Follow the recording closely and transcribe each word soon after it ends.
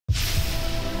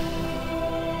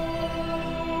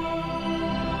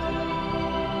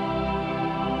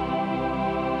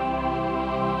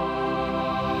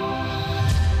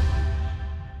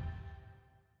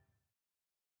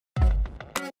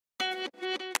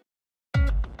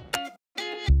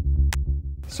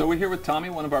So we're here with Tommy,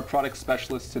 one of our product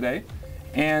specialists today.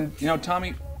 And you know,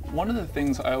 Tommy, one of the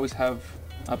things I always have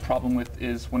a problem with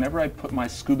is whenever I put my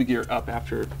scuba gear up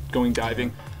after going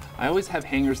diving, I always have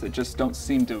hangers that just don't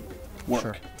seem to work.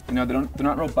 Sure. You know, they're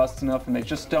not robust enough and they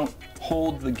just don't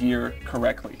hold the gear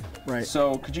correctly. Right.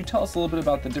 So could you tell us a little bit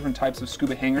about the different types of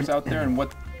scuba hangers out there and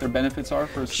what their benefits are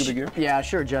for scuba gear? Yeah,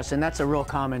 sure, Justin. That's a real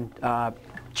common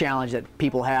challenge that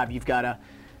people have. You've got a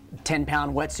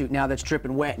 10-pound wetsuit now that's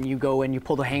dripping wet, and you go and you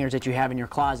pull the hangers that you have in your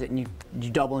closet and you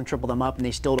double and triple them up and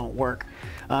they still don't work.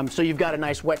 So you've got a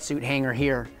nice wetsuit hanger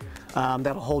here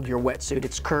that'll hold your wetsuit.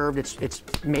 It's curved, it's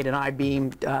made an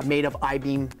I-beam, made of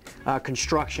I-beam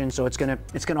construction, so it's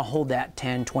gonna hold that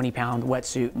 10, 20-pound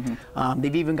wetsuit. Mm-hmm.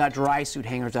 They've even got dry suit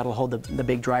hangers that'll hold the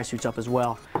big dry suits up as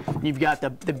well. You've got the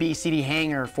BCD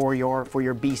hanger for your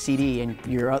BCD and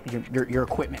your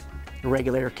equipment. The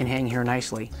regulator can hang here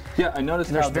nicely. Yeah, I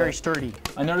noticed how it's very sturdy.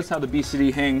 I noticed how the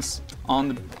BCD hangs on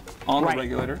the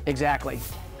regulator. Exactly.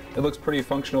 It looks pretty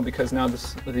functional because now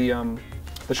the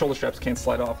shoulder straps can't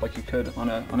slide off like you could on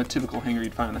a typical hanger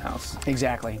you'd find in the house.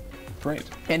 Exactly. Great.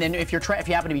 And then if you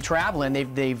happen to be traveling,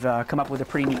 they've come up with a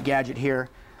pretty neat gadget here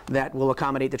that will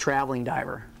accommodate the traveling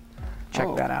diver.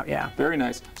 Check that out, yeah. Very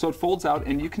nice. So it folds out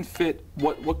and you can fit,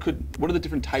 what are the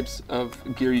different types of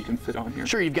gear you can fit on here?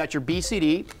 Sure, you've got your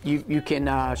BCD, you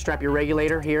can strap your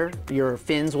regulator here, your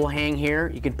fins will hang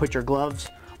here, you can put your gloves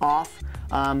off.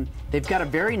 They've got a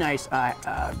very nice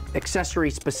accessory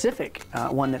specific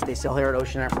one that they sell here at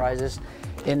Ocean Enterprises.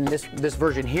 In this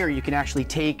version here, you can actually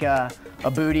take a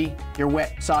booty, your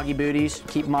wet, soggy booties,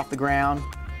 keep them off the ground,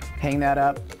 hang that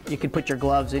up. You can put your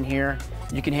gloves in here.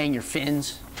 You can hang your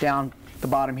fins down the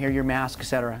bottom here, your mask,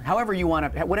 etc. However you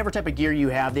want to, whatever type of gear you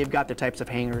have, they've got the types of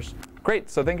hangers.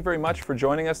 Great, so thank you very much for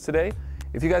joining us today.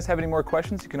 If you guys have any more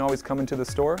questions, you can always come into the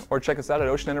store or check us out at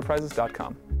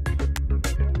oceanenterprises.com.